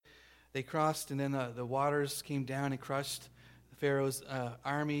They crossed, and then the waters came down and crushed Pharaoh's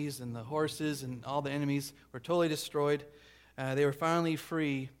armies, and the horses and all the enemies were totally destroyed. They were finally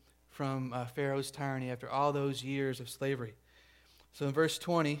free from Pharaoh's tyranny after all those years of slavery. So in verse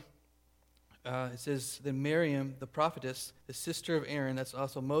 20, it says, Then Miriam, the prophetess, the sister of Aaron, that's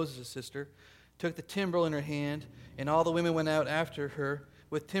also Moses' sister, took the timbrel in her hand, and all the women went out after her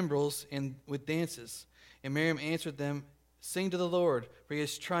with timbrels and with dances. And Miriam answered them, Sing to the Lord, for he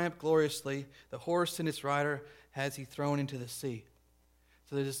has triumphed gloriously. The horse and its rider has he thrown into the sea.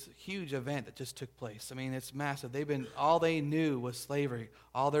 So there's this huge event that just took place. I mean, it's massive. All they knew was slavery.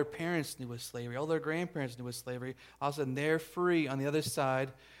 All their parents knew was slavery. All their grandparents knew was slavery. All of a sudden, they're free on the other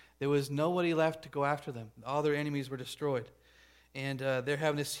side. There was nobody left to go after them. All their enemies were destroyed. And they're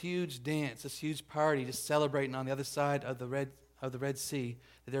having this huge dance, this huge party, just celebrating on the other side of the Red Sea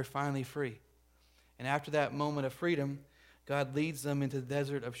that they're finally free. And after that moment of freedom, God leads them into the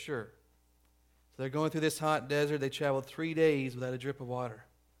desert of Shur. So they're going through this hot desert. They traveled 3 days without a drip of water.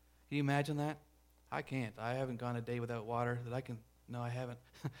 Can you imagine that? I can't. I haven't gone a day without water that I can. No, I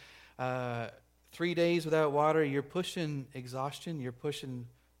haven't. 3 days without water, you're pushing exhaustion. You're pushing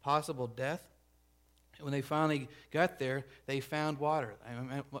possible death. When they finally got there, they found water.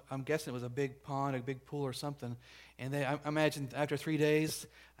 I'm guessing it was a big pond, a big pool or something. And I imagine after 3 days,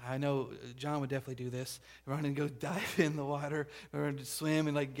 I know John would definitely do this, run and go dive in the water, or swim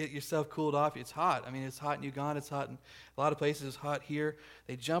and get yourself cooled off. It's hot. I mean, it's hot in Uganda. It's hot in a lot of places. It's hot here.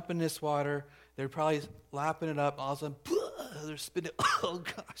 They jump in this water. They're probably lapping it up. All of a sudden, they're spitting. Oh,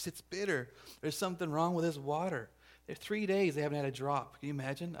 gosh, it's bitter. There's something wrong with this water. 3 days they haven't had a drop. Can you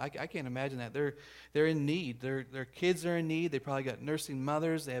imagine? I can't imagine that. They're in need. Their kids are in need. They probably got nursing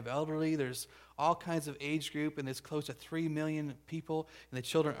mothers. They have elderly. There's all kinds of age group, and there's close to 3 million people, and the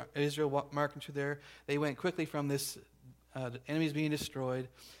children of Israel marching through there. They went quickly from this, the enemies being destroyed,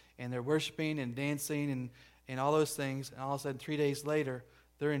 and they're worshiping and dancing and all those things, and all of a sudden 3 days later,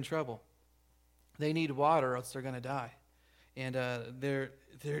 they're in trouble. They need water, or else they're going to die. And they're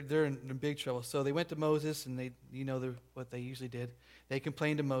in big trouble. So they went to Moses, and what they usually did. They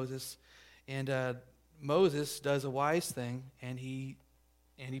complained to Moses, and Moses does a wise thing, and he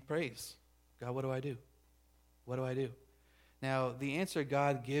prays, God, what do I do? What do I do? Now, the answer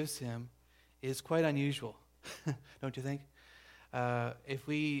God gives him is quite unusual, don't you think? I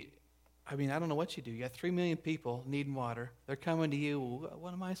don't know what you do. You got 3 million people needing water. They're coming to you.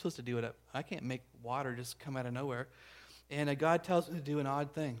 What am I supposed to do with it? I can't make water just come out of nowhere. And God tells him to do an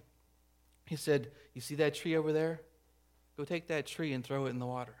odd thing. He said, you see that tree over there? Go take that tree and throw it in the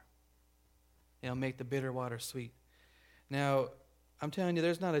water. It'll make the bitter water sweet. Now, I'm telling you,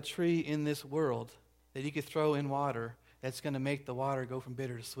 there's not a tree in this world that you could throw in water that's going to make the water go from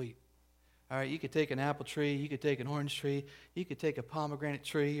bitter to sweet. All right, you could take an apple tree, you could take an orange tree, you could take a pomegranate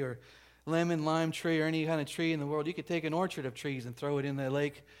tree or lemon, lime tree, or any kind of tree in the world. You could take an orchard of trees and throw it in the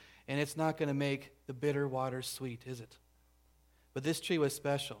lake, and it's not going to make the bitter water sweet, is it? But this tree was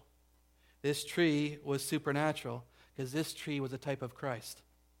special. This tree was supernatural because this tree was a type of Christ.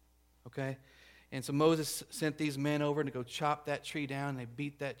 Okay? And so Moses sent these men over to go chop that tree down, and they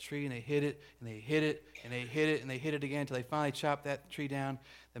beat that tree, and they hit it, and they hit it, and they hit it, and they hit it again until they finally chopped that tree down.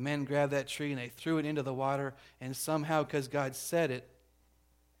 The men grabbed that tree, and they threw it into the water, and somehow, because God said it,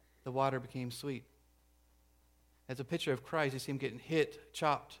 the water became sweet. As a picture of Christ, you see him getting hit,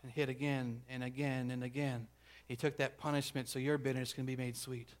 chopped, and hit again, and again, and again. He took that punishment so your bitterness can be made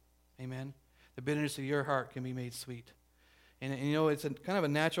sweet. Amen? The bitterness of your heart can be made sweet. And it's kind of a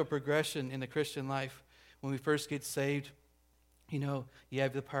natural progression in the Christian life. When we first get saved, you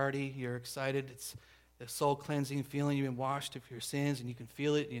have the party, you're excited, it's the soul-cleansing feeling, you've been washed of your sins, and you can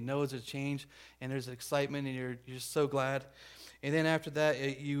feel it, and you know there's a change, and there's excitement, and you're just so glad. And then after that,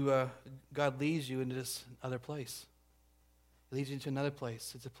 God leads you into this other place. He leads you into another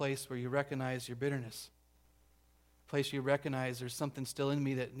place. It's a place where you recognize your bitterness. Place you recognize there's something still in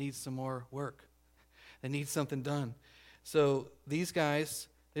me that needs some more work, that needs something done. So these guys,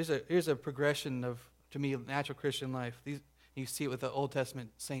 here's a progression of, to me, natural Christian life. You see it with the Old Testament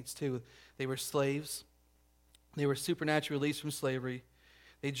saints too. They were slaves. They were supernaturally released from slavery.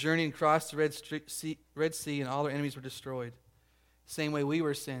 They journeyed and crossed the Red Sea, and all their enemies were destroyed. Same way we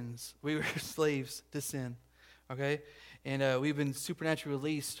were slaves to sin. Okay? And we've been supernaturally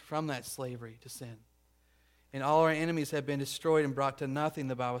released from that slavery to sin. And all our enemies have been destroyed and brought to nothing,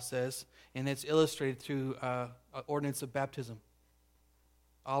 the Bible says. And it's illustrated through an ordinance of baptism.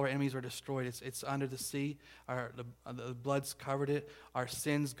 All our enemies were destroyed. It's under the sea. The blood's covered it. Our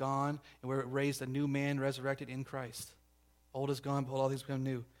sin's gone. And we're raised a new man, resurrected in Christ. Old is gone, behold, all things become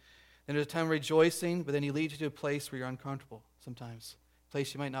new. Then there's a time of rejoicing, but then he leads you to a place where you're uncomfortable sometimes.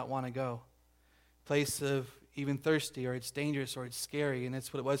 place you might not want to go, place of even thirsty, or it's dangerous, or it's scary, and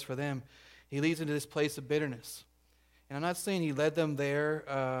that's what it was for them. He leads them to this place of bitterness. And I'm not saying he led them there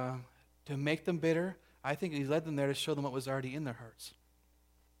to make them bitter. I think he led them there to show them what was already in their hearts.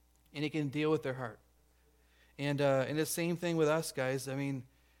 And he can deal with their heart. And the same thing with us, guys. I mean,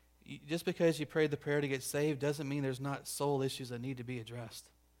 just because you prayed the prayer to get saved doesn't mean there's not soul issues that need to be addressed.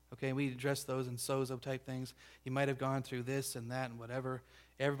 Okay, we address those in sozo type things. You might have gone through this and that and whatever.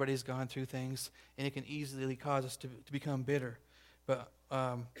 Everybody's gone through things, and it can easily cause us to become bitter. But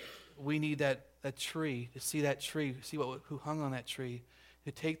we need that tree, to see that tree, see who hung on that tree,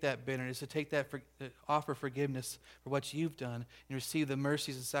 to take that bitterness, to take that, to offer forgiveness for what you've done, and receive the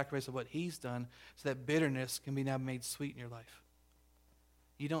mercies and sacrifice of what he's done, so that bitterness can be now made sweet in your life.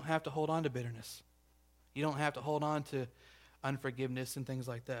 You don't have to hold on to bitterness. You don't have to hold on to unforgiveness and things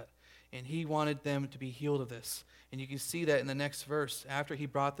like that. And he wanted them to be healed of this. And you can see that in the next verse. After he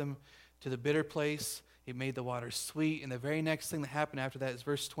brought them to the bitter place, he made the water sweet. And the very next thing that happened after that is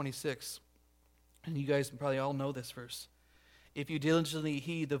verse 26. And you guys probably all know this verse. If you diligently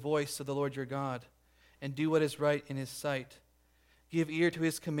heed the voice of the Lord your God, and do what is right in his sight, give ear to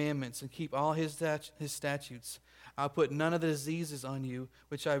his commandments, and keep all his statutes, I'll put none of the diseases on you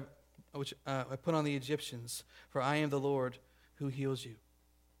which I put on the Egyptians, for I am the Lord who heals you.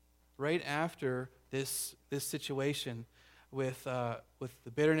 Right after this situation with the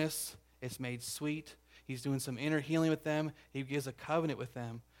bitterness, it's made sweet. He's doing some inner healing with them. He gives a covenant with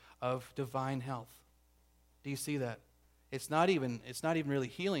them of divine health. Do you see that? It's not even really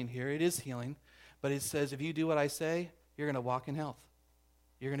healing here. It is healing, but it says if you do what I say, you're going to walk in health.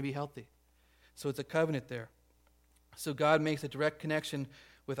 You're going to be healthy. So it's a covenant there. So God makes a direct connection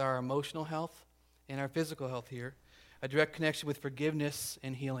with our emotional health and our physical health here, a direct connection with forgiveness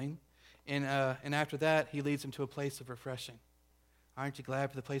and healing, and after that, he leads them to a place of refreshing. Aren't you glad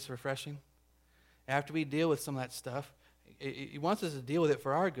for the place of refreshing? After we deal with some of that stuff, he wants us to deal with it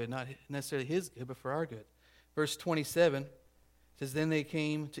for our good, not necessarily his good, but for our good. Verse 27 says, Then they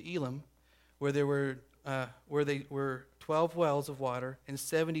came to Elim, where there were 12 wells of water and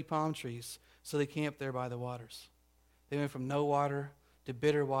 70 palm trees, so they camped there by the waters. They went from no water to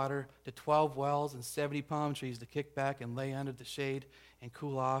bitter water to 12 wells and 70 palm trees to kick back and lay under the shade and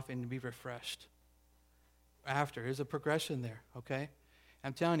cool off and be refreshed. There's a progression there, okay?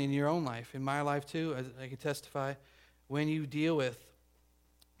 I'm telling you, in your own life, in my life too, I can testify, when you deal with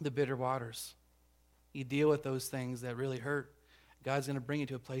the bitter waters, you deal with those things that really hurt, God's going to bring you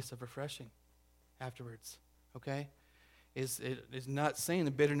to a place of refreshing afterwards, okay? It's not saying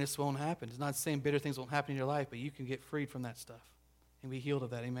the bitterness won't happen. It's not saying bitter things won't happen in your life, but you can get freed from that stuff and be healed of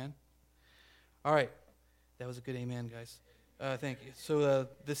that, amen? All right, that was a good amen, guys. Thank you. So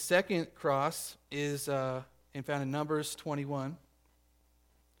the second cross is found in Numbers 21,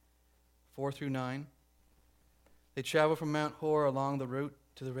 4 through 9. They traveled from Mount Hor along the route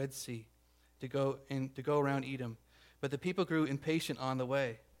to the Red Sea to go around Edom. But the people grew impatient on the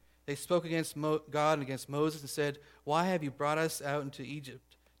way. They spoke against God and against Moses and said, Why have you brought us out into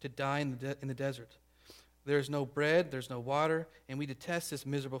Egypt to die in the desert? There is no bread, there's no water, and we detest this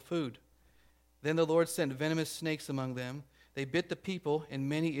miserable food. Then the Lord sent venomous snakes among them. They bit the people, and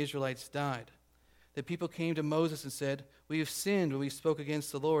many Israelites died. The people came to Moses and said, We have sinned when we spoke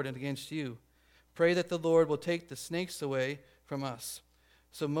against the Lord and against you. Pray that the Lord will take the snakes away from us.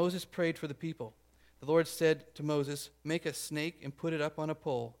 So Moses prayed for the people. The Lord said to Moses, Make a snake and put it up on a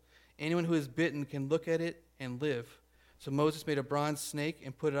pole. Anyone who is bitten can look at it and live. So Moses made a bronze snake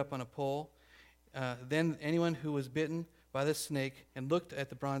and put it up on a pole. Then anyone who was bitten by the snake and looked at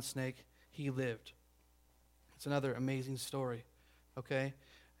the bronze snake, he lived. It's another amazing story, okay?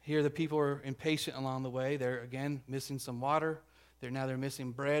 Here the people were impatient along the way. They're, again, missing some water. They're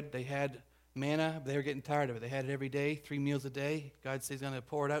missing bread. They had manna, but they were getting tired of it. They had it every day, 3 meals a day. God says he's going to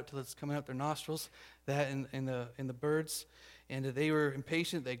pour it out till it's coming out their nostrils, that in the birds. And they were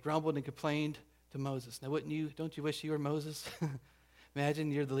impatient. They grumbled and complained to Moses. Now, don't you wish you were Moses?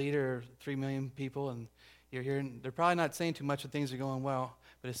 Imagine you're the leader of 3 million people, and you're hearing, they're probably not saying too much when things are going well,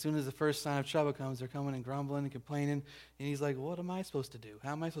 but as soon as the first sign of trouble comes, they're coming and grumbling and complaining, and he's like, what am I supposed to do?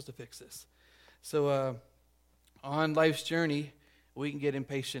 How am I supposed to fix this? So on life's journey, we can get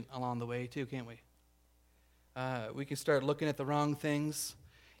impatient along the way too, can't we? We can start looking at the wrong things,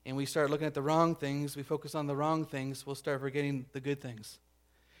 and we start looking at the wrong things, we focus on the wrong things, we'll start forgetting the good things.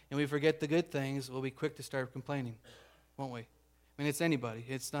 And we forget the good things, we'll be quick to start complaining, won't we? I mean, it's anybody.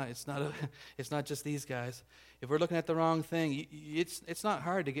 It's not just these guys. If we're looking at the wrong thing, it's not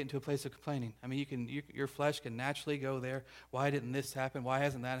hard to get into a place of complaining. I mean, your flesh can naturally go there. Why didn't this happen? Why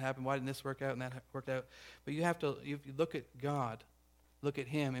hasn't that happened? Why didn't this work out and that worked out? But you look at God look at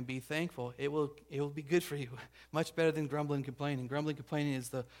him and be thankful, it will be good for you. Much better than grumbling and complaining. Grumbling and complaining is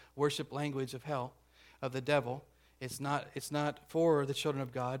the worship language of hell, of the devil. It's not for the children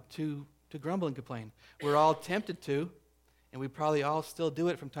of God to grumble and complain. We're all tempted to, and we probably all still do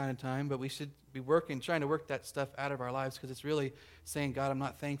it from time to time, but we should be trying to work that stuff out of our lives, because it's really saying, God, I'm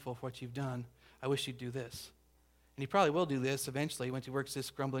not thankful for what you've done. I wish you'd do this. And he probably will do this eventually once he works this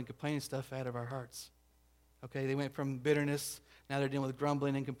grumbling and complaining stuff out of our hearts. Okay, they went from bitterness, now they're dealing with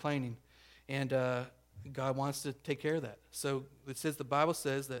grumbling and complaining. And God wants to take care of that. So the Bible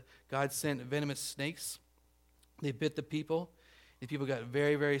says that God sent venomous snakes. They bit the people. The people got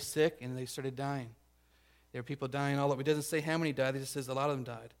very, very sick, and they started dying. There were people dying all over. It doesn't say how many died. It just says a lot of them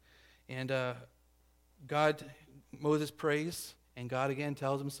died. And Moses prays, and God again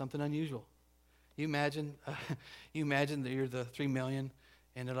tells him something unusual. You imagine that you're the 3 million,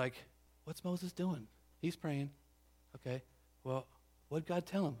 and they're like, what's Moses doing? He's praying. Okay, well, what did God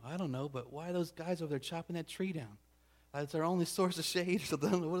tell him? I don't know, but why are those guys over there chopping that tree down? That's their only source of shade. So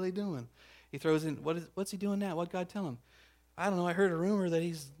what are they doing? He throws in, what's he doing now? What did God tell him? I don't know. I heard a rumor that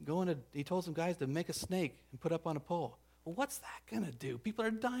he told some guys to make a snake and put up on a pole. Well, what's that going to do? People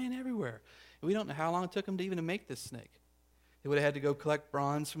are dying everywhere. And we don't know how long it took them to even make this snake. They would have had to go collect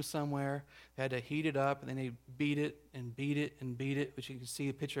bronze from somewhere. They had to heat it up, and then they beat it and beat it and beat it, which you can see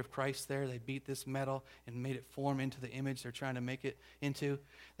a picture of Christ there. They beat this metal and made it form into the image they're trying to make it into.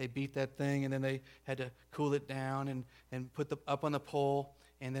 They beat that thing, and then they had to cool it down and put up on the pole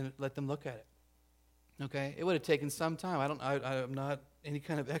and then let them look at it. Okay? It would have taken some time. I'm not any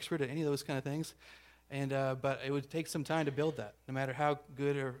kind of expert at any of those kind of things, but it would take some time to build that, no matter how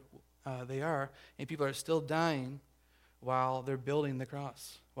good or they are. And people are still dying while they're building the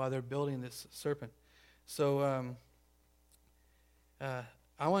cross, while they're building this serpent. So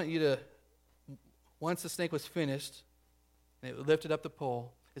I want you to, once the snake was finished, and it lifted up the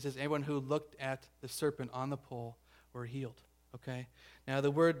pole, it says everyone who looked at the serpent on the pole were healed. Okay? Now the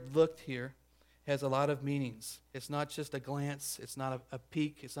word looked here has a lot of meanings. It's not just a glance, it's not a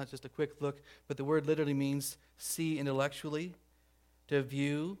peek, it's not just a quick look, but the word literally means see intellectually, to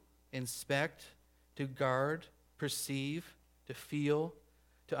view, inspect, to guard, perceive, to feel,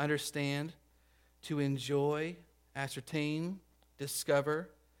 to understand, to enjoy, ascertain, discover,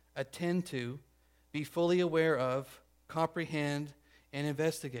 attend to, be fully aware of, comprehend, and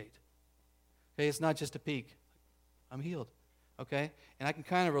investigate. Okay, it's not just a peek. I'm healed. Okay? And I can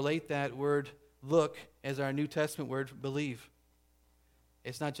kind of relate that word look as our New Testament word believe.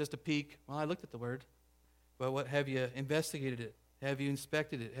 It's not just a peek. Well, I looked at the word. But what have you investigated it? Have you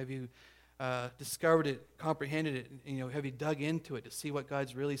inspected it? Have you discovered it, comprehended it? Have you dug into it to see what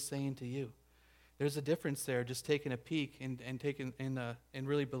God's really saying to you? There's a difference there, just taking a peek and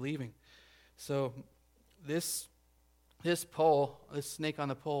really believing. So this pole, this snake on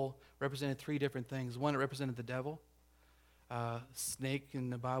the pole, represented 3 different things. One, it represented the devil. Snake in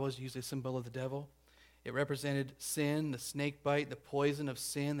the Bible is usually a symbol of the devil. It represented sin, the snake bite, the poison of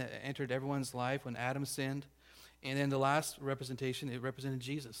sin that entered everyone's life when Adam sinned. And then the last representation, it represented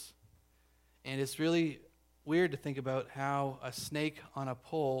Jesus. And it's really weird to think about how a snake on a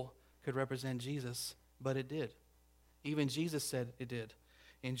pole could represent Jesus, but it did. Even Jesus said it did.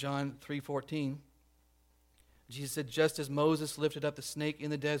 In John 3:14, Jesus said, just as Moses lifted up the snake in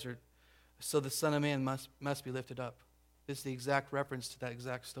the desert, so the Son of Man must be lifted up. This is the exact reference to that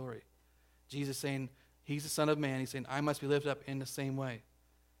exact story. Jesus saying, he's the Son of Man. He's saying, I must be lifted up in the same way.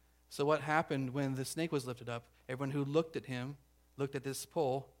 So what happened when the snake was lifted up? Everyone who looked at him, looked at this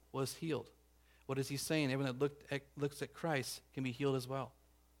pole, was healed. What is he saying? Everyone that looks at Christ can be healed as well.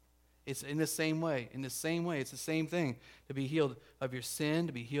 It's in the same way. In the same way, it's the same thing. To be healed of your sin,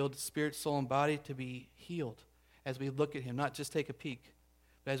 to be healed spirit, soul, and body, to be healed as we look at him. Not just take a peek,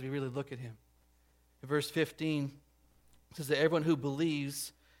 but as we really look at him. In verse 15, it says that everyone who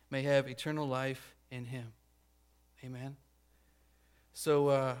believes may have eternal life in him. Amen.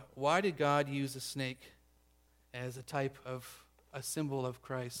 So why did God use a snake as a symbol of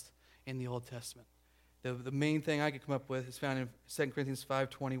Christ in the Old Testament? The main thing I could come up with is found in 2 Corinthians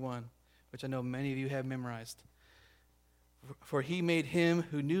 5:21, which I know many of you have memorized. For he made him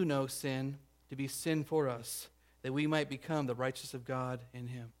who knew no sin to be sin for us, that we might become the righteousness of God in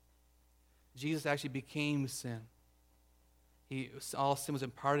him. Jesus actually became sin. All sin was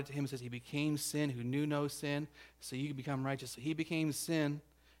imparted to him. It says he became sin who knew no sin, so you can become righteous. So he became sin,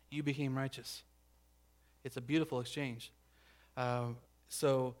 you became righteous. It's a beautiful exchange.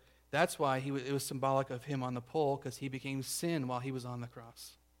 So that's why it was symbolic of him on the pole, because he became sin while he was on the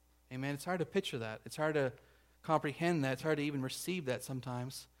cross. Amen. It's hard to picture that. It's hard to comprehend that. It's hard to even receive that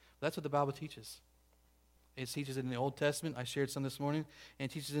sometimes. But that's what the Bible teaches. It teaches it in the Old Testament. I shared some this morning. And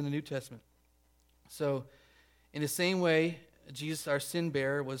it teaches in the New Testament. So, in the same way, Jesus, our sin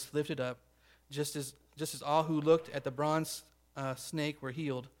bearer, was lifted up, just as all who looked at the bronze snake were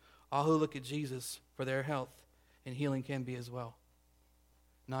healed, all who look at Jesus for their health and healing can be as well.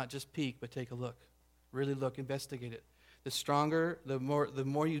 Not just peek, but take a look. Really look, investigate it. The stronger, the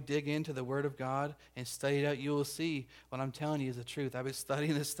more you dig into the Word of God and study it out, you will see what I'm telling you is the truth. I've been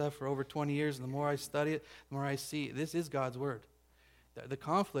studying this stuff for over 20 years, and the more I study it, the more I see this is God's Word. The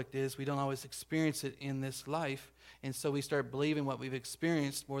conflict is we don't always experience it in this life, and so we start believing what we've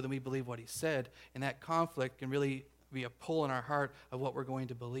experienced more than we believe what He said, and that conflict can really be a pull in our heart of what we're going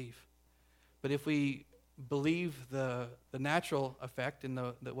to believe. But if we believe the natural effect and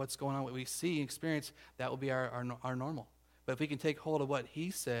the what's going on, what we see and experience, that will be our normal. But if we can take hold of what He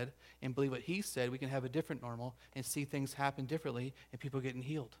said and believe what He said, we can have a different normal and see things happen differently and people getting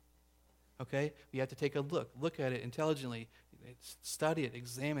healed. Okay? We have to take a look at it intelligently, study it,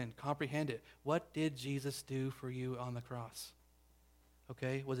 examine, comprehend it. What did Jesus do for you on the cross?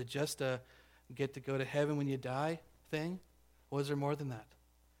 Okay? Was it just a get to go to heaven when you die thing? Or was there more than that?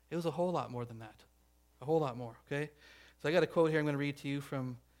 It was a whole lot more than that. A whole lot more, okay? So I got a quote here I'm going to read to you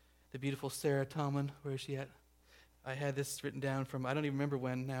from the beautiful Sarah Tomlin. Where is she at? I had this written down from, I don't even remember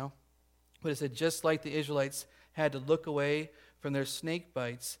when now. But it said, just like the Israelites had to look away from their snake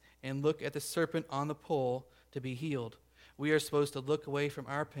bites and look at the serpent on the pole to be healed, we are supposed to look away from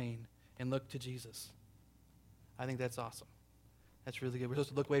our pain and look to Jesus. I think that's awesome. That's really good. We're supposed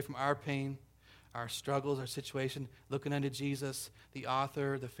to look away from our pain, our struggles, our situation, looking unto Jesus, the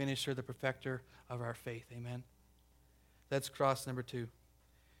author, the finisher, the perfecter of our faith. Amen. That's cross number 2.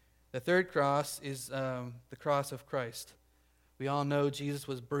 The third cross is the cross of Christ. We all know Jesus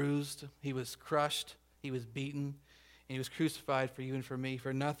was bruised, He was crushed, He was beaten, and He was crucified for you and for me,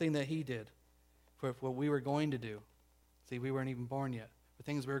 for nothing that He did, for what we were going to do. See, we weren't even born yet. For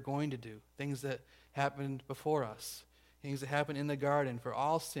things we were going to do, things that happened before us, things that happened in the garden, for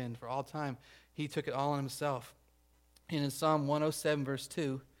all sin, for all time. He took it all on Himself. And in Psalm 107, verse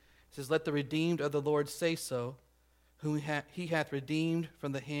 2, it says, let the redeemed of the Lord say so, whom He hath redeemed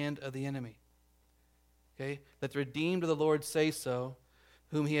from the hand of the enemy. Okay? Let the redeemed of the Lord say so,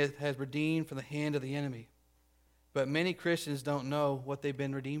 whom He hath redeemed from the hand of the enemy. But many Christians don't know what they've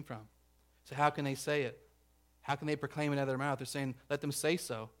been redeemed from. So how can they say it? How can they proclaim it out of their mouth? They're saying, let them say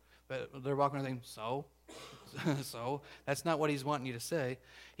so. But they're walking around saying, so? So that's not what He's wanting you to say.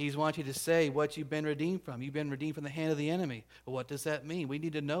 He's wanting you to say what you've been redeemed from. You've been redeemed from the hand of the enemy. But what does that mean? We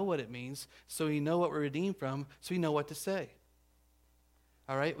need to know what it means so we know what we're redeemed from, so we know what to say.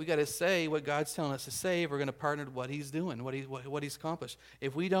 All right? We got to say what God's telling us to say if we're going to partner with what He's doing, what He's accomplished.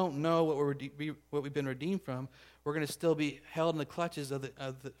 If we don't know what we've been redeemed from, we're going to still be held in the clutches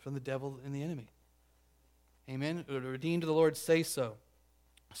from the devil and the enemy. Amen? Redeemed of the Lord say so.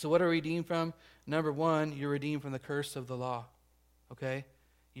 So what are we redeemed from? Number 1, you're redeemed from the curse of the law. Okay?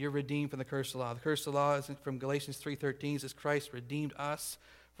 You're redeemed from the curse of the law. The curse of the law is from Galatians 3:13. It says, Christ redeemed us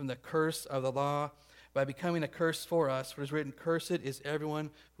from the curse of the law by becoming a curse for us. For it is written, cursed is everyone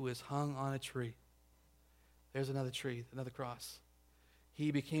who is hung on a tree. There's another tree, another cross.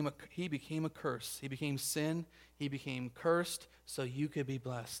 He became a curse. He became sin. He became cursed so you could be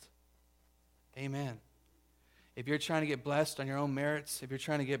blessed. Amen. If you're trying to get blessed on your own merits, if you're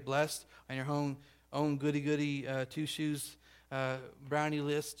trying to get blessed on your own goody-goody, two shoes, brownie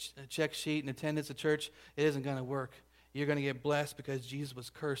list, check sheet, and attendance at church, it isn't going to work. You're going to get blessed because Jesus was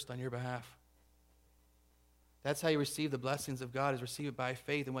cursed on your behalf. That's how you receive the blessings of God, is receive it by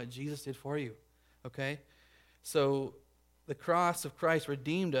faith in what Jesus did for you. Okay? So the cross of Christ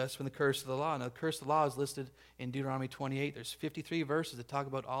redeemed us from the curse of the law. Now, the curse of the law is listed in Deuteronomy 28. There's 53 verses that talk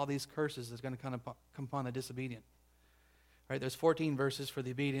about all these curses that's going to come upon the disobedient. Right? There's 14 verses for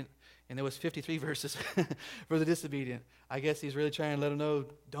the obedient, and there was 53 verses for the disobedient. I guess He's really trying to let them know,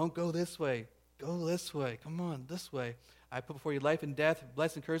 don't go this way. Go this way. Come on, this way. I put before you life and death,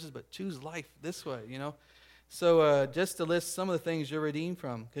 blessing curses, but choose life this way, you know. So just to list some of the things you're redeemed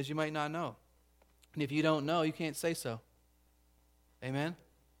from, because you might not know. And if you don't know, you can't say so. Amen?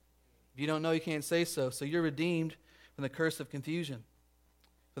 If you don't know, you can't say so. So you're redeemed from the curse of confusion,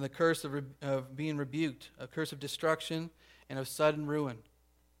 from the curse of being rebuked, a curse of destruction and of sudden ruin.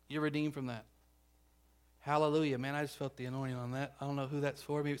 You're redeemed from that. Hallelujah. Man, I just felt the anointing on that. I don't know who that's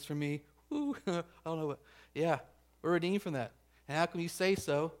for. Maybe it's for me. Woo. I don't know what. Yeah, we're redeemed from that. And how can you say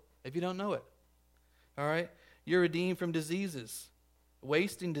so if you don't know it? All right? You're redeemed from diseases,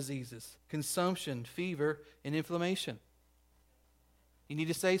 wasting diseases, consumption, fever, and inflammation. You need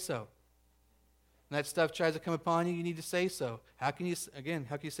to say so. And that stuff tries to come upon you, you need to say so. How can you say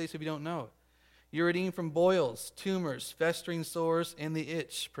so if you don't know it? You're redeemed from boils, tumors, festering sores, and the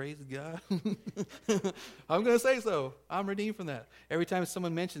itch. Praise God. I'm going to say so. I'm redeemed from that. Every time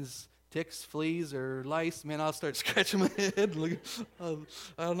someone mentions ticks, fleas, or lice, man, I'll start scratching my head. I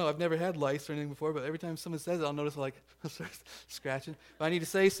don't know. I've never had lice or anything before, but every time someone says it, I'll notice I'll start scratching. But I need to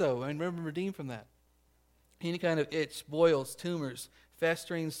say so. And remember, I'm redeemed from that. Any kind of itch, boils, tumors,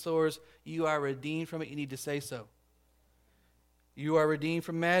 festering sores, you are redeemed from it. You need to say so. You are redeemed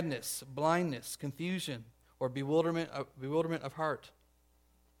from madness, blindness, confusion, or bewilderment of heart.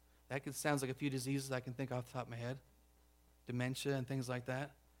 That sounds like a few diseases I can think off the top of my head. Dementia and things like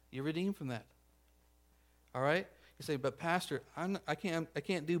that. You're redeemed from that. All right? You say, but Pastor, I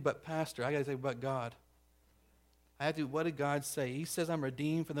can't do but Pastor. I got to say, but God. I have to, what did God say? He says I'm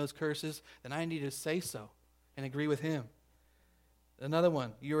redeemed from those curses, then I need to say so and agree with him. Another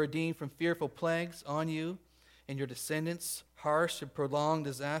one, you're redeemed from fearful plagues on you and your descendants, harsh and prolonged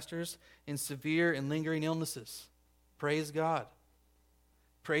disasters, and severe and lingering illnesses. Praise God.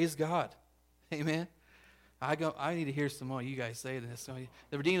 Praise God. Amen. I need to hear some more. You guys say this.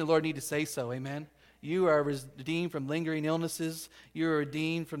 The redeemed of the Lord need to say so. Amen. You are redeemed from lingering illnesses. You are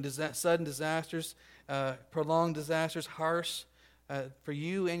redeemed from sudden disasters, prolonged disasters, harsh, for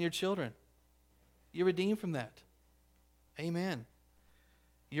you and your children. You're redeemed from that. Amen.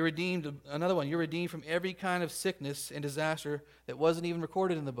 You're redeemed, another one, you're redeemed from every kind of sickness and disaster that wasn't even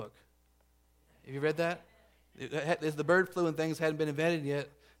recorded in the book. Have you read that? The bird flu and things hadn't been invented yet,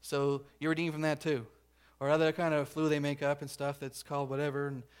 so you're redeemed from that too. Or other kind of flu they make up and stuff that's called whatever,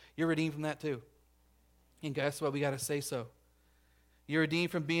 and you're redeemed from that too. And guess what? We got to say so. You're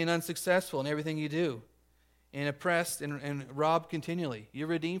redeemed from being unsuccessful in everything you do, and oppressed and robbed continually. You're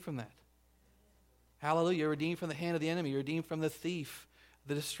redeemed from that. Hallelujah. You're redeemed from the hand of the enemy. You're redeemed from the thief,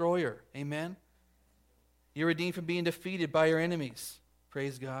 the destroyer. Amen. You're redeemed from being defeated by your enemies.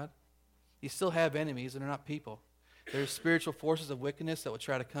 Praise God. You still have enemies, and they're not people. They're spiritual forces of wickedness that will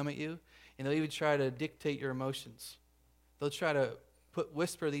try to come at you, and they'll even try to dictate your emotions. They'll try to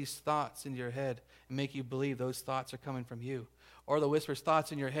whisper these thoughts into your head and make you believe those thoughts are coming from you. Or they'll whisper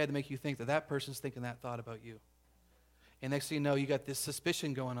thoughts in your head to make you think that that person's thinking that thought about you. And next thing you know, you got this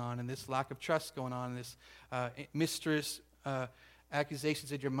suspicion going on, and this lack of trust going on, and this mistress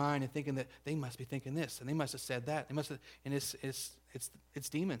accusations in your mind, and thinking that they must be thinking this, and they must have said that. And it's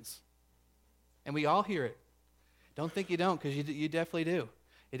demons. And we all hear it. Don't think you don't, because you definitely do.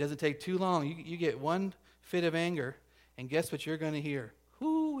 It doesn't take too long. You get one fit of anger, and guess what you're going to hear?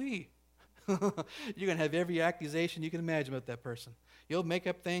 Hoo-wee. You're going to have every accusation you can imagine about that person. You'll make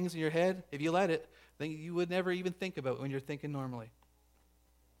up things in your head, if you let it, that you would never even think about when you're thinking normally.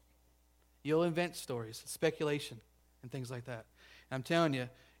 You'll invent stories, speculation, and things like that. And I'm telling you,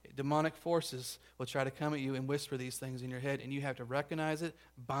 demonic forces will try to come at you and whisper these things in your head, and you have to recognize it,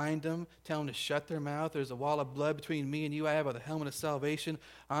 bind them, tell them to shut their mouth. There's a wall of blood between me and you. I have the helmet of salvation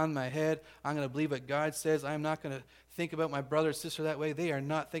on my head. I'm going to believe what God says. I'm not going to think about my brother or sister that way. They are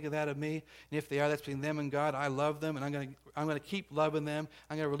not thinking that of me. And if they are, that's between them and God. I love them, and I'm going to keep loving them.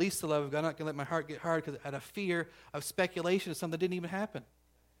 I'm going to release the love of God. I'm not going to let my heart get hard because out of fear of speculation of something that didn't even happen.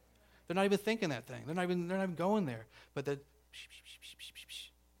 They're not even thinking that thing. They're not even going there. But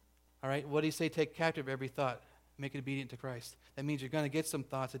all right, what do you say? Take captive every thought, make it obedient to Christ. That means you're going to get some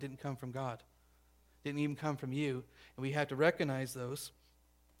thoughts that didn't come from God, didn't even come from you, and we have to recognize those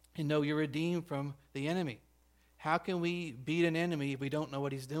and know you're redeemed from the enemy. How can we beat an enemy if we don't know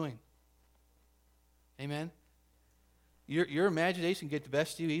what he's doing? Amen? Your imagination can get the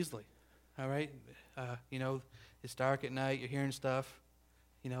best of you easily, all right? It's dark at night, you're hearing stuff,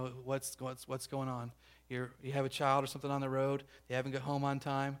 what's going on. You have a child or something on the road, they haven't got home on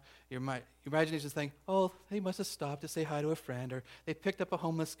time, your imagination is thinking, oh, they must have stopped to say hi to a friend, or they picked up a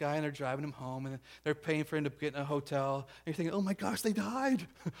homeless guy and they're driving him home, and they're paying for him to get in a hotel, and you're thinking, oh my gosh, they died,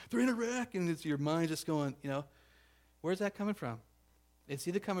 they're in a wreck, and it's your mind just going, where's that coming from? It's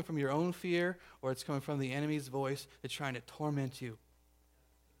either coming from your own fear, or it's coming from the enemy's voice that's trying to torment you.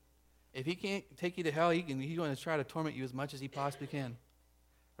 If he can't take you to hell, he's going to try to torment you as much as he possibly can.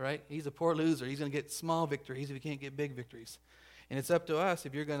 Right? He's a poor loser. He's going to get small victories if he can't get big victories. And it's up to us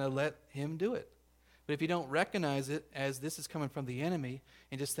if you're going to let him do it. But if you don't recognize it as this is coming from the enemy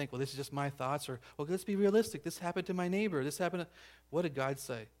and just think, well, this is just my thoughts, or, well, let's be realistic. This happened to my neighbor. This happened to... What did God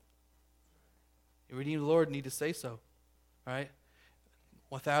say? The redeemed Lord need to say so. All right?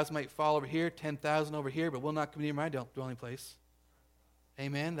 1,000 might fall over here, 10,000 over here, but will not come near my dwelling place.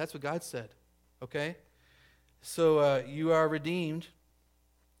 Amen? That's what God said. Okay? So you are redeemed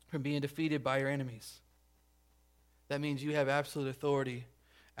from being defeated by your enemies. That means you have absolute authority,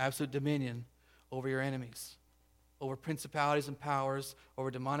 absolute dominion over your enemies. over principalities and powers,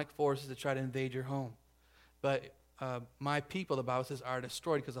 over demonic forces that try to invade your home. But my people, the Bible says, are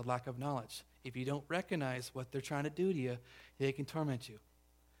destroyed because of lack of knowledge. If you don't recognize what they're trying to do to you, they can torment you.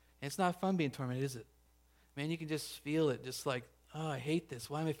 And it's not fun being tormented, is it? Man, you can just feel it, just like, oh, I hate this.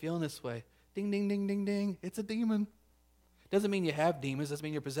 Why am I feeling this way? Ding, ding, ding, ding, ding. It's a demon. Doesn't mean you have demons. Doesn't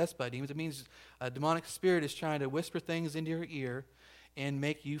mean you're possessed by demons. It means a demonic spirit is trying to whisper things into your ear and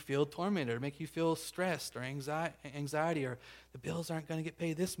make you feel tormented or make you feel stressed or anxiety or the bills aren't going to get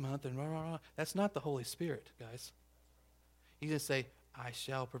paid this month and blah, blah, blah. That's not the Holy Spirit, guys. He's going to say, I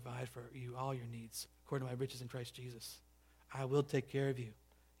shall provide for you all your needs according to my riches in Christ Jesus. I will take care of you.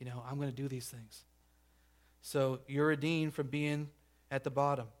 You know, I'm going to do these things. So you're redeemed from being at the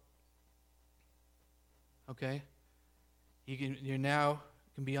bottom. Okay? You're now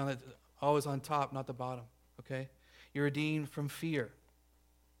can be always on top, not the bottom. Okay? You're redeemed from fear.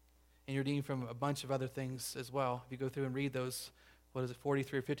 And you're redeemed from a bunch of other things as well. If you go through and read those,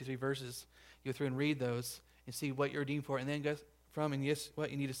 43 or 53 verses, you go through and read those and see what you're redeemed for, and then go from, and yes, what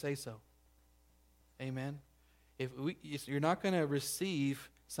you need to say so. Amen? You're not going to receive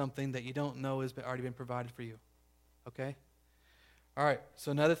something that you don't know has already been provided for you. Okay? All right,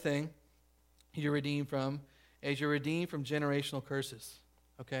 so another thing you're redeemed from is you're redeemed from generational curses.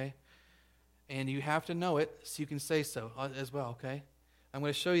 Okay? And you have to know it so you can say so as well, okay? I'm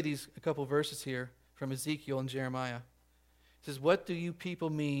going to show you a couple verses here from Ezekiel and Jeremiah. It says, what do you people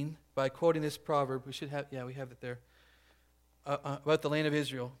mean by quoting this proverb? We have it there. About the land of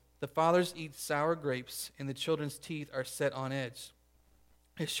Israel. The fathers eat sour grapes, and the children's teeth are set on edge.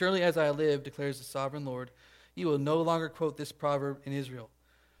 As surely as I live, declares the sovereign Lord, you will no longer quote this proverb in Israel.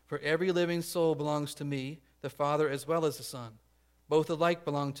 For every living soul belongs to me, the Father as well as the Son. Both alike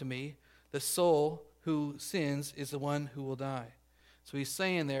belong to me. The soul who sins is the one who will die. So he's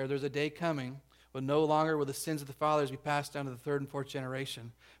saying there's a day coming when no longer will the sins of the fathers be passed down to the third and fourth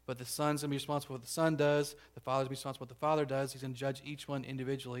generation, but the son's going to be responsible for what the son does, the father's going to be responsible for what the father does. He's going to judge each one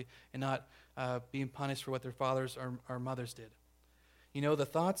individually and not being punished for what their fathers or mothers did. You know, the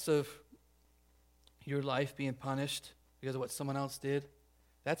thoughts of your life being punished because of what someone else did,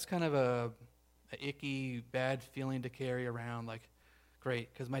 that's kind of a icky, bad feeling to carry around, like,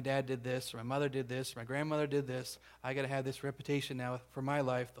 great, because my dad did this, or my mother did this, or my grandmother did this. I got to have this reputation now for my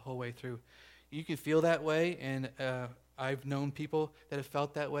life the whole way through. You can feel that way, and I've known people that have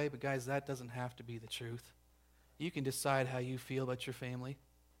felt that way, but guys, that doesn't have to be the truth. You can decide how you feel about your family,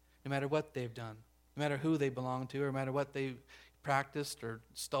 no matter what they've done, no matter who they belong to, or no matter what they practiced or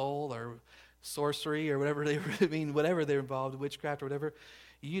stole or sorcery or whatever whatever they're involved in, witchcraft or whatever.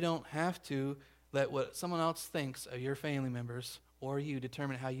 You don't have to let what someone else thinks of your family members or you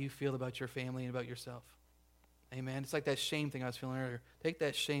determine how you feel about your family and about yourself. Amen. It's like that shame thing I was feeling earlier. Take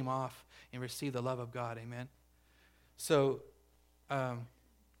that shame off and receive the love of God. Amen. So, I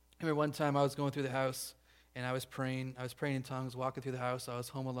remember one time I was going through the house and I was praying. I was praying in tongues, walking through the house. I was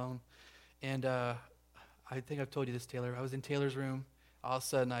home alone. And I think I've told you this, Taylor. I was in Taylor's room. All of a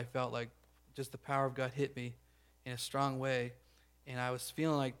sudden, I felt like just the power of God hit me in a strong way. And I was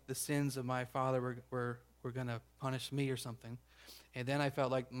feeling like the sins of my father were going to punish me or something. And then I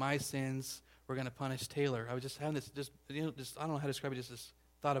felt like my sins were going to punish Taylor. I was just having this, I don't know how to describe it, just this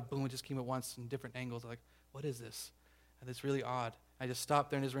thought of boom, it just came at once in different angles. Like, what is this? And it's really odd. I just stopped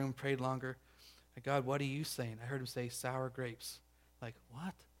there in his room, prayed longer. Like, God, what are you saying? I heard him say sour grapes. Like,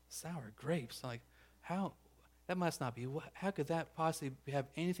 what? Sour grapes? Like, how? That must not be. How could that possibly have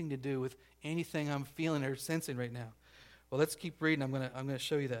anything to do with anything I'm feeling or sensing right now? Well, let's keep reading. I'm gonna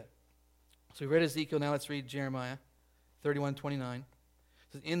show you that. So we read Ezekiel. Now let's read Jeremiah 31:29. It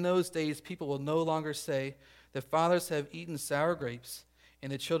says, in those days people will no longer say, the fathers have eaten sour grapes,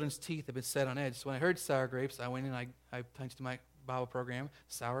 and the children's teeth have been set on edge. So when I heard sour grapes, I went in and I punched in my Bible program,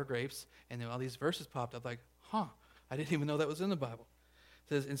 sour grapes, and then all these verses popped up like, I didn't even know that was in the Bible. It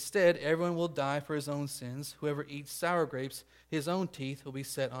says, instead, everyone will die for his own sins. Whoever eats sour grapes, his own teeth will be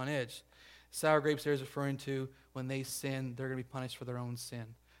set on edge. Sour grapes there is referring to when they sin, they're going to be punished for their own sin,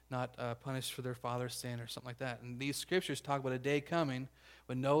 not punished for their father's sin or something like that. And these scriptures talk about a day coming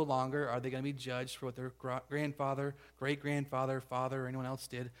when no longer are they going to be judged for what their grandfather, great-grandfather, father, or anyone else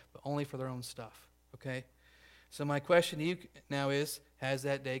did, but only for their own stuff, okay? So my question to you now is, has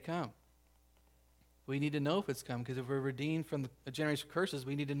that day come? We need to know if it's come, because if we're redeemed from the generation of curses,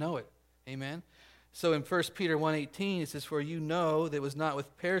 we need to know it. Amen? So in 1 Peter 1:18, it says, for you know that it was not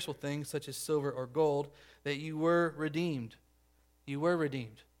with perishable things such as silver or gold that you were redeemed. You were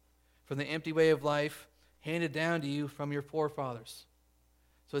redeemed from the empty way of life handed down to you from your forefathers.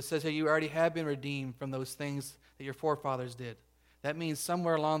 So it says that you already have been redeemed from those things that your forefathers did. That means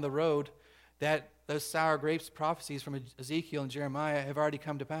somewhere along the road that those sour grapes prophecies from Ezekiel and Jeremiah have already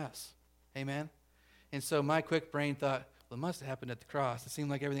come to pass. Amen? And so my quick brain thought, well, it must have happened at the cross. It seemed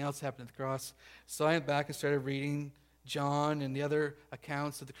like everything else happened at the cross. So I went back and started reading John and the other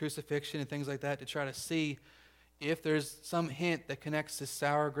accounts of the crucifixion and things like that to try to see if there's some hint that connects the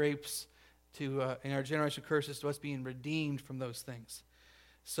sour grapes to in our generation curses to us being redeemed from those things.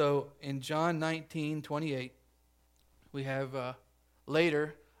 So in John 19:28, we have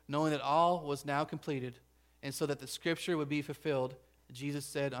later, knowing that all was now completed, and so that the scripture would be fulfilled, Jesus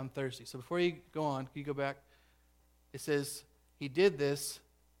said, I'm thirsty. So before you go on, can you go back? It says he did this,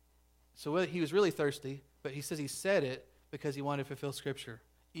 so he was really thirsty, but he says he said it because he wanted to fulfill scripture.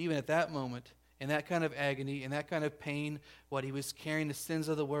 Even at that moment, in that kind of agony, in that kind of pain, what he was carrying the sins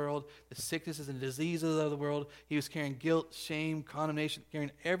of the world, the sicknesses and diseases of the world, he was carrying guilt, shame, condemnation,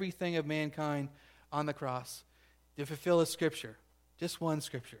 carrying everything of mankind on the cross to fulfill a scripture. Just one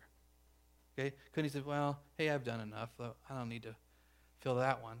scripture. Okay? Couldn't he say, well, hey, I've done enough. So I don't need to fill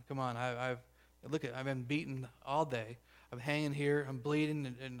that one. Come on, I've been beaten all day. I'm hanging here. I'm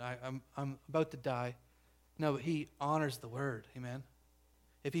bleeding, and I'm about to die. No, but he honors the word. Amen?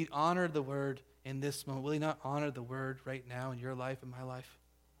 If he honored the word in this moment, will he not honor the word right now in your life and my life?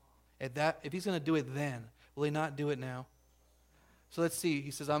 If he's going to do it then, will he not do it now? So let's see.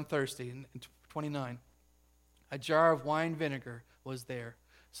 He says, I'm thirsty. In 29, a jar of wine vinegar was there.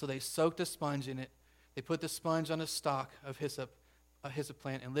 So they soaked a sponge in it. They put the sponge on a stalk of a hyssop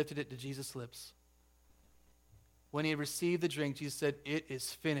plant, and lifted it to Jesus' lips. When he had received the drink, Jesus said, it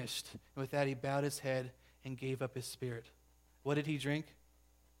is finished. And with that, he bowed his head and gave up his spirit. What did he drink?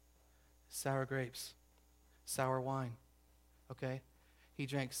 Sour grapes, sour wine, okay? He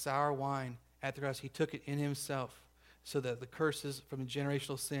drank sour wine at the cross. He took it in himself so that the curses from the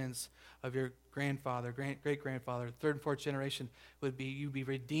generational sins of your grandfather, great-grandfather, third and fourth generation you'd be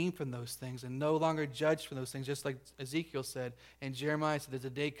redeemed from those things and no longer judged for those things, just like Ezekiel said and Jeremiah said, there's a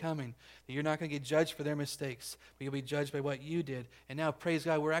day coming that you're not going to get judged for their mistakes, but you'll be judged by what you did. And now, praise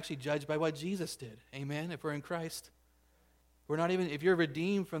God, we're actually judged by what Jesus did. Amen? If we're in Christ. We're not even, if you're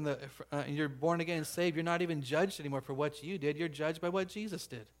redeemed from and you're born again and saved, you're not even judged anymore for what you did. You're judged by what Jesus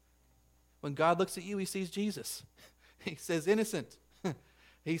did. When God looks at you, he sees Jesus. He says innocent.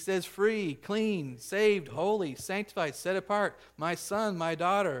 He says free, clean, saved, holy, sanctified, set apart. My son, my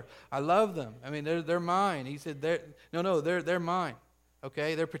daughter, I love them. I mean, they're mine. He said, they're mine.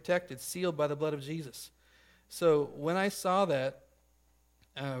 Okay, they're protected, sealed by the blood of Jesus. So when I saw that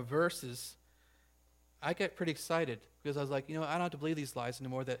verses, I got pretty excited because I was like, I don't have to believe these lies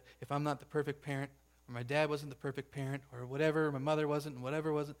anymore that if I'm not the perfect parent, or my dad wasn't the perfect parent, or whatever, my mother wasn't, and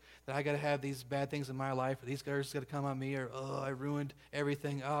whatever wasn't, that I got to have these bad things in my life, or these guys got to come on me, or, I ruined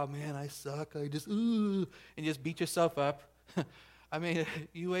everything. Oh, man, I suck. And you just beat yourself up. I mean,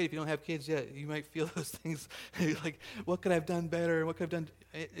 you wait, if you don't have kids yet, you might feel those things. Like, what could I have done better? What could I have done?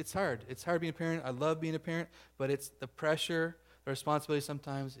 It's hard. It's hard being a parent. I love being a parent, but it's the pressure, the responsibility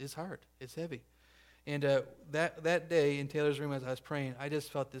sometimes is hard. It's heavy. And that day in Taylor's room as I was praying, I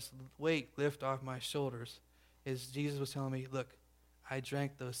just felt this weight lift off my shoulders as Jesus was telling me, look, I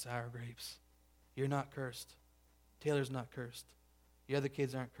drank those sour grapes. You're not cursed. Taylor's not cursed. The other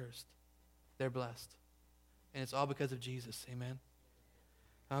kids aren't cursed. They're blessed. And it's all because of Jesus. Amen?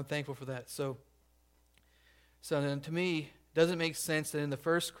 I'm thankful for that. So then to me, it doesn't make sense that in the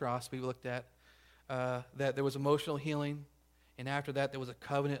first cross we looked at, that there was emotional healing, and after that there was a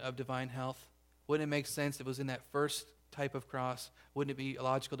covenant of divine health. Wouldn't it make sense if it was in that first type of cross? Wouldn't it be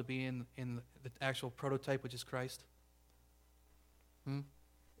illogical to be in the actual prototype, which is Christ?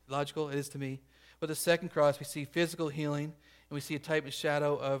 Logical? It is to me. But the second cross, we see physical healing, and we see a type and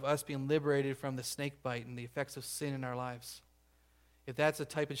shadow of us being liberated from the snake bite and the effects of sin in our lives. If that's a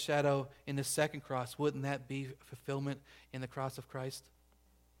type and shadow in the second cross, wouldn't that be fulfillment in the cross of Christ?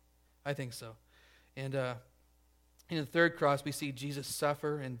 I think so. And in the third cross, we see Jesus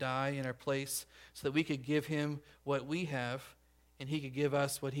suffer and die in our place so that we could give him what we have and he could give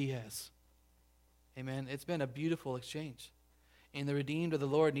us what he has. Amen. It's been a beautiful exchange. And the redeemed of the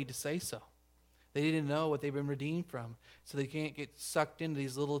Lord need to say so. They need to know what they've been redeemed from so they can't get sucked into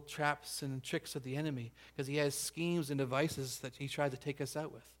these little traps and tricks of the enemy because he has schemes and devices that he tries to take us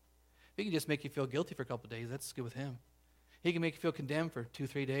out with. If he can just make you feel guilty for a couple of days, that's good with him. He can make you feel condemned for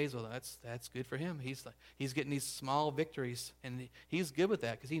 2-3 days. Well, that's good for him. He's getting these small victories, and he's good with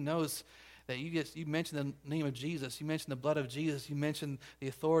that because he knows that you mention the name of Jesus, you mention the blood of Jesus, you mention the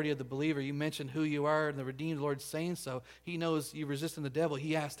authority of the believer, you mention who you are, and the redeemed Lord saying so. He knows you resisting the devil.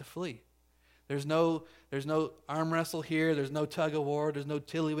 He has to flee. There's no arm wrestle here. There's no tug of war. There's no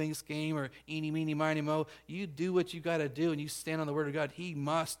tiddlywinks game or eeny, meeny, miny, mo. You do what you got to do, and you stand on the word of God. He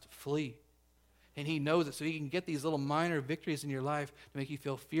must flee. And he knows it, so he can get these little minor victories in your life to make you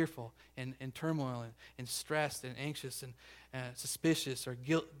feel fearful and turmoil and stressed and anxious and suspicious or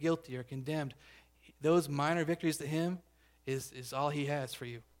guilty or condemned. Those minor victories to him is all he has for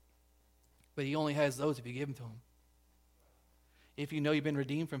you. But he only has those if you give them to him. If you know you've been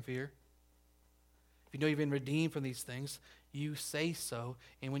redeemed from fear, if you know you've been redeemed from these things, you say so.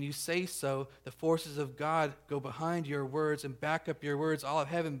 And when you say so, the forces of God go behind your words and back up your words. All of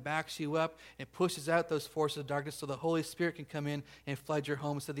heaven backs you up and pushes out those forces of darkness so the Holy Spirit can come in and flood your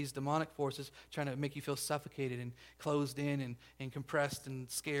home instead of these demonic forces trying to make you feel suffocated and closed in and compressed and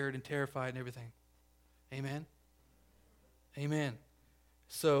scared and terrified and everything. Amen? Amen.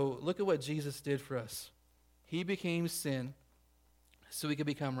 So look at what Jesus did for us. He became sin so we could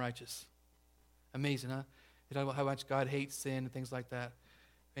become righteous. Amazing, huh? You talk about how much God hates sin and things like that.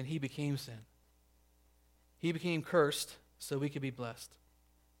 And he became sin. He became cursed so we could be blessed.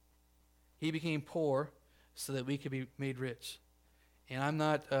 He became poor so that we could be made rich. And I'm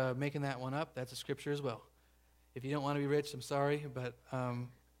not making that one up. That's a scripture as well. If you don't want to be rich, I'm sorry, but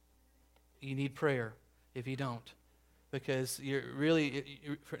you need prayer if you don't. Because you're really,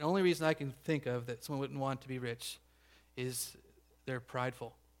 the only reason I can think of that someone wouldn't want to be rich is they're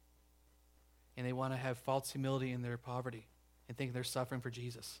prideful. And they want to have false humility in their poverty and think they're suffering for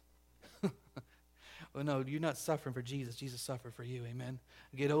Jesus. Well, no, you're not suffering for Jesus. Jesus suffered for you, amen?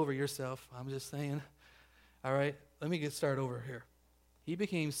 Get over yourself, I'm just saying. All right, let me get started over here. He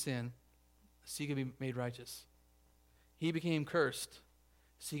became sin so you could be made righteous. He became cursed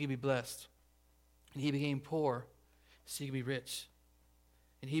so you could be blessed. And he became poor so you could be rich.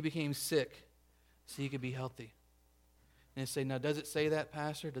 And he became sick so you could be healthy. And you say, now, does it say that,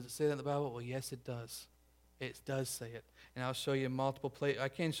 Pastor? Does it say that in the Bible? Well, yes, it does. It does say it. And I'll show you multiple places. I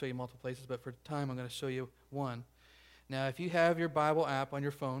can show you multiple places, but for time, I'm going to show you one. Now, if you have your Bible app on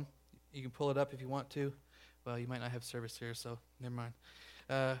your phone, you can pull it up if you want to. Well, you might not have service here, so never mind.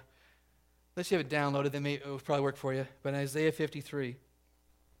 Unless you have it downloaded, then it will probably work for you. But in Isaiah 53,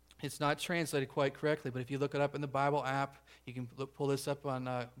 it's not translated quite correctly, but if you look it up in the Bible app, you can pull this up on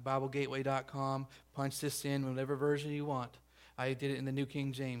BibleGateway.com, punch this in, whatever version you want. I did it in the New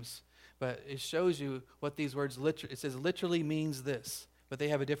King James. But it shows you what these words literally, it says literally means this, but they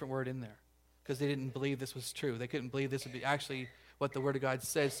have a different word in there because they didn't believe this was true. They couldn't believe this would be actually what the Word of God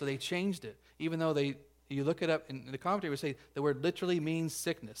says, so they changed it. Even though you look it up, and the commentary would say the word literally means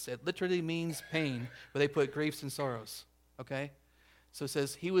sickness. It literally means pain, but they put griefs and sorrows, okay? So it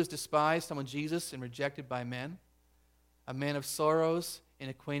says, he was despised, someone Jesus, and rejected by men, a man of sorrows and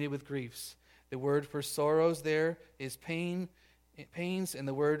acquainted with griefs. The word for sorrows there is pains, and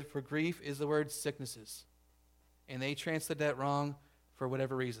the word for grief is the word sicknesses. And they translated that wrong for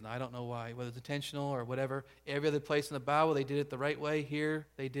whatever reason. I don't know why, whether it's intentional or whatever. Every other place in the Bible, they did it the right way. Here,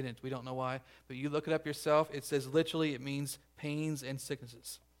 they didn't. We don't know why. But you look it up yourself. It says literally it means pains and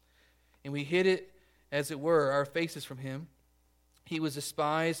sicknesses. And we hid it, as it were, our faces from him. He was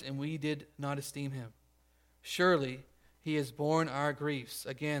despised, and we did not esteem him. Surely he has borne our griefs.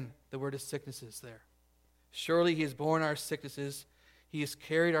 Again, the word is sicknesses there. Surely he has borne our sicknesses. He has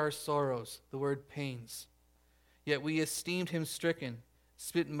carried our sorrows, the word pains. Yet we esteemed him stricken,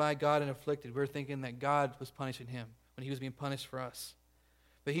 smitten by God, and afflicted. We're thinking that God was punishing him when he was being punished for us.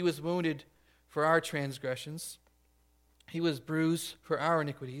 But he was wounded for our transgressions. He was bruised for our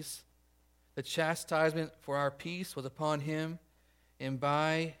iniquities. The chastisement for our peace was upon him, and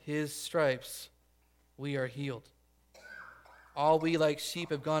by his stripes we are healed. All we like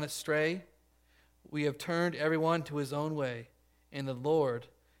sheep have gone astray. We have turned everyone to his own way, and the Lord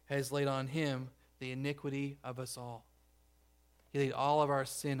has laid on him the iniquity of us all. He laid all of our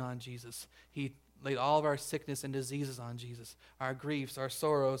sin on Jesus. He laid all of our sickness and diseases on Jesus, our griefs, our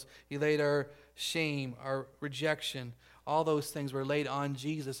sorrows. He laid our shame, our rejection. All those things were laid on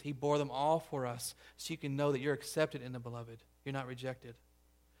Jesus. He bore them all for us, so you can know that you're accepted in the Beloved. You're not rejected.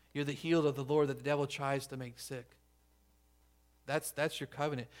 You're the healed of the Lord that the devil tries to make sick. That's your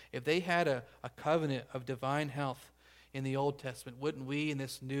covenant. If they had a covenant of divine health in the Old Testament, wouldn't we in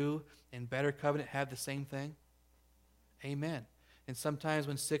this new and better covenant have the same thing? Amen. And sometimes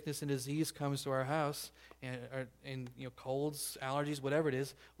when sickness and disease comes to our house, and colds, allergies, whatever it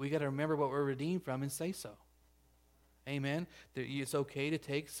is, we got to remember what we're redeemed from and say so. Amen. It's okay to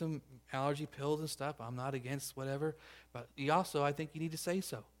take some allergy pills and stuff. I'm not against whatever. But I think you need to say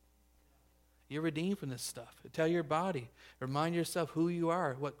so. You're redeemed from this stuff. Tell your body. Remind yourself who you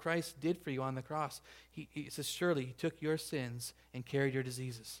are, what Christ did for you on the cross. He says, surely he took your sins and carried your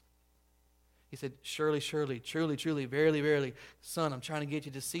diseases. He said, surely, surely, truly, truly, verily, verily, son, I'm trying to get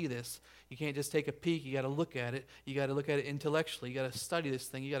you to see this. You can't just take a peek. You got to look at it. You got to look at it intellectually. You got to study this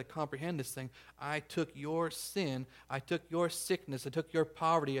thing. You got to comprehend this thing. I took your sin. I took your sickness. I took your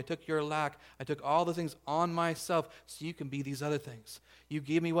poverty. I took your lack. I took all the things on myself so you can be these other things. You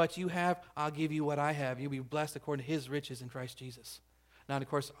give me what you have, I'll give you what I have. You'll be blessed according to his riches in Christ Jesus. Not, of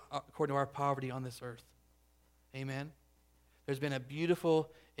course, according to our poverty on this earth. Amen? There's been a beautiful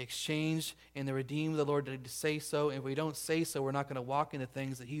exchange in the redeemed of the Lord to say so. And if we don't say so, we're not going to walk into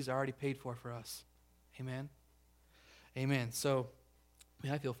things that he's already paid for us. Amen? Amen. So,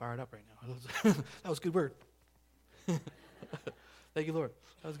 man, I feel fired up right now. That was a good word. Thank you, Lord.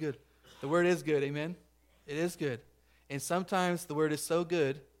 That was good. The word is good. Amen? It is good. And sometimes the word is so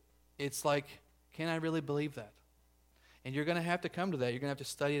good, it's like, can I really believe that? And you're going to have to come to that. You're going to have to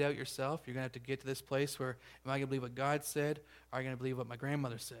study it out yourself. You're going to have to get to this place where, am I going to believe what God said, or am I going to believe what my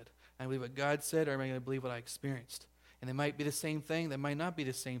grandmother said? Am I going to believe what God said, or am I going to believe what I experienced? And they might be the same thing. They might not be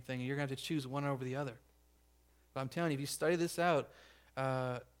the same thing. And you're going to have to choose one over the other. But I'm telling you, if you study this out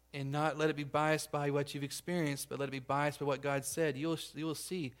and not let it be biased by what you've experienced, but let it be biased by what God said, you will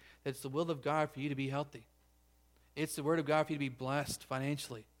see that it's the will of God for you to be healthy. It's the word of God for you to be blessed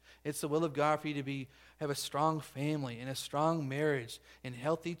financially. It's the will of God for you to have a strong family and a strong marriage and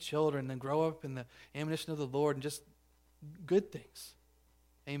healthy children and grow up in the admonition of the Lord and just good things.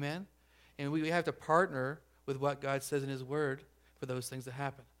 Amen? And we have to partner with what God says in his word for those things to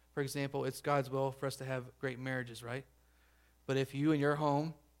happen. For example, it's God's will for us to have great marriages, right? But if you in your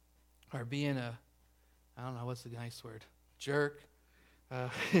home are being I don't know, what's the nice word? Jerk.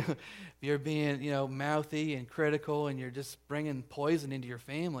 If you're being, mouthy and critical and you're just bringing poison into your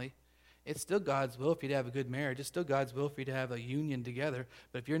family, it's still God's will for you to have a good marriage. It's still God's will for you to have a union together.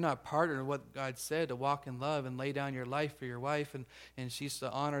 But if you're not partnering with what God said, to walk in love and lay down your life for your wife, and she's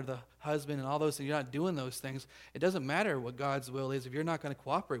to honor the husband and all those things, you're not doing those things, it doesn't matter what God's will is if you're not going to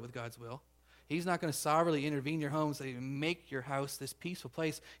cooperate with God's will. He's not going to sovereignly intervene in your home so you make your house this peaceful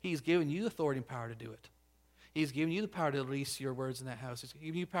place. He's given you authority and power to do it. He's given you the power to release your words in that house. He's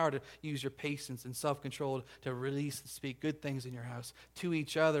given you power to use your patience and self-control to release and speak good things in your house to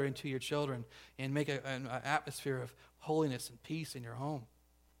each other and to your children and make an atmosphere of holiness and peace in your home.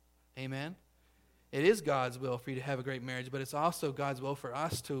 Amen? It is God's will for you to have a great marriage, but it's also God's will for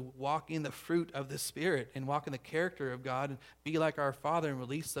us to walk in the fruit of the Spirit and walk in the character of God and be like our Father and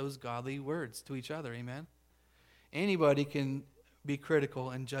release those godly words to each other. Amen? Anybody can be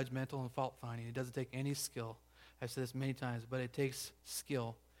critical and judgmental and fault-finding. It doesn't take any skill. I've said this many times, but it takes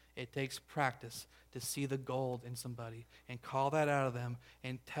skill. It takes practice to see the gold in somebody and call that out of them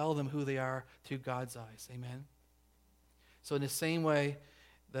and tell them who they are through God's eyes. Amen? So in the same way,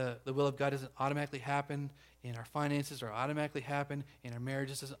 the will of God doesn't automatically happen in our finances or automatically happen in our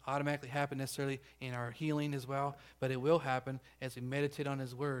marriages, doesn't automatically happen necessarily in our healing as well, but it will happen as we meditate on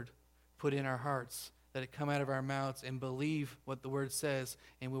his word, put in our hearts, that it come out of our mouths and believe what the word says,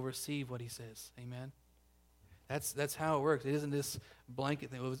 and we'll receive what he says. Amen? That's how it works. It isn't this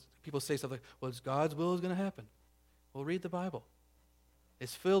blanket thing. People say stuff like, well, it's God's will is going to happen. Well, read the Bible.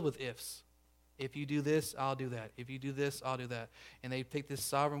 It's filled with ifs. If you do this, I'll do that. If you do this, I'll do that. And they take this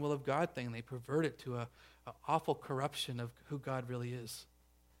sovereign will of God thing and they pervert it to a awful corruption of who God really is.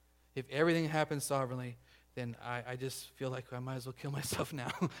 If everything happens sovereignly, then I just feel like I might as well kill myself now.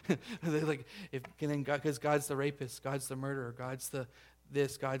 Because God's the rapist, God's the murderer, God's the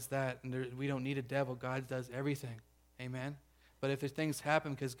this, God's that, and we don't need a devil. God does everything. Amen? But if there's things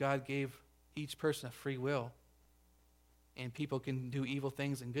happen because God gave each person a free will, and people can do evil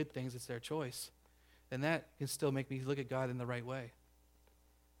things and good things, it's their choice, then that can still make me look at God in the right way.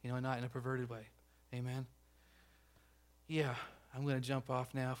 Not in a perverted way. Amen? Yeah. I'm going to jump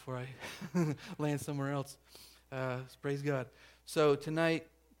off now before I land somewhere else. Praise God. So tonight,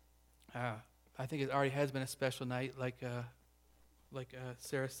 I think it already has been a special night, like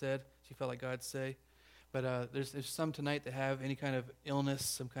Sarah said. She felt like God say. But there's some tonight that have any kind of illness,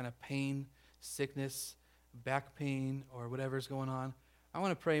 some kind of pain, sickness, back pain, or whatever's going on. I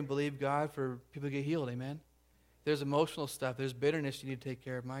want to pray and believe God for people to get healed. Amen? There's emotional stuff. There's bitterness you need to take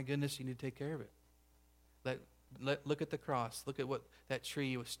care of. My goodness, you need to take care of it. Look at the cross. Look at what that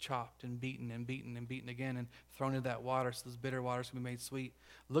tree was chopped and beaten and beaten and beaten again and thrown into that water so those bitter waters can be made sweet.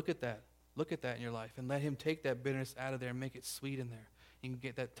 Look at that. Look at that in your life and let him take that bitterness out of there and make it sweet in there. You can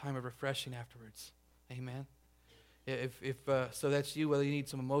get that time of refreshing afterwards. Amen? So that's you, whether you need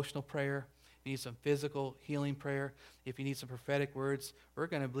some emotional prayer, you need some physical healing prayer, if you need some prophetic words, we're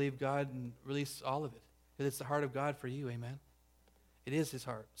going to believe God and release all of it because it's the heart of God for you. Amen? It is his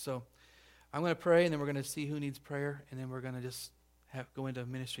heart. So I'm going to pray, and then we're going to see who needs prayer, and then we're going to just go into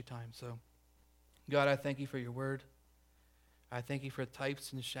ministry time. So God, I thank you for your word. I thank you for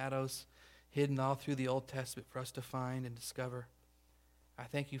types and shadows hidden all through the Old Testament for us to find and discover. I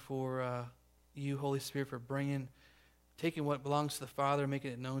thank you for you, Holy Spirit, for taking what belongs to the Father and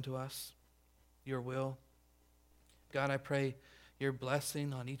making it known to us, your will. God, I pray your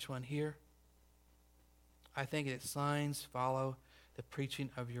blessing on each one here. I think that signs follow the preaching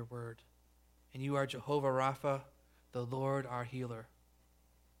of your word. And you are Jehovah Rapha, the Lord our healer.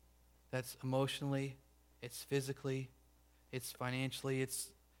 That's emotionally, it's physically, it's financially,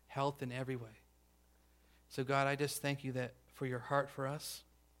 it's health in every way. So God, I just thank you for your heart for us,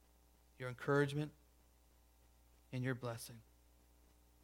 your encouragement, and your blessing.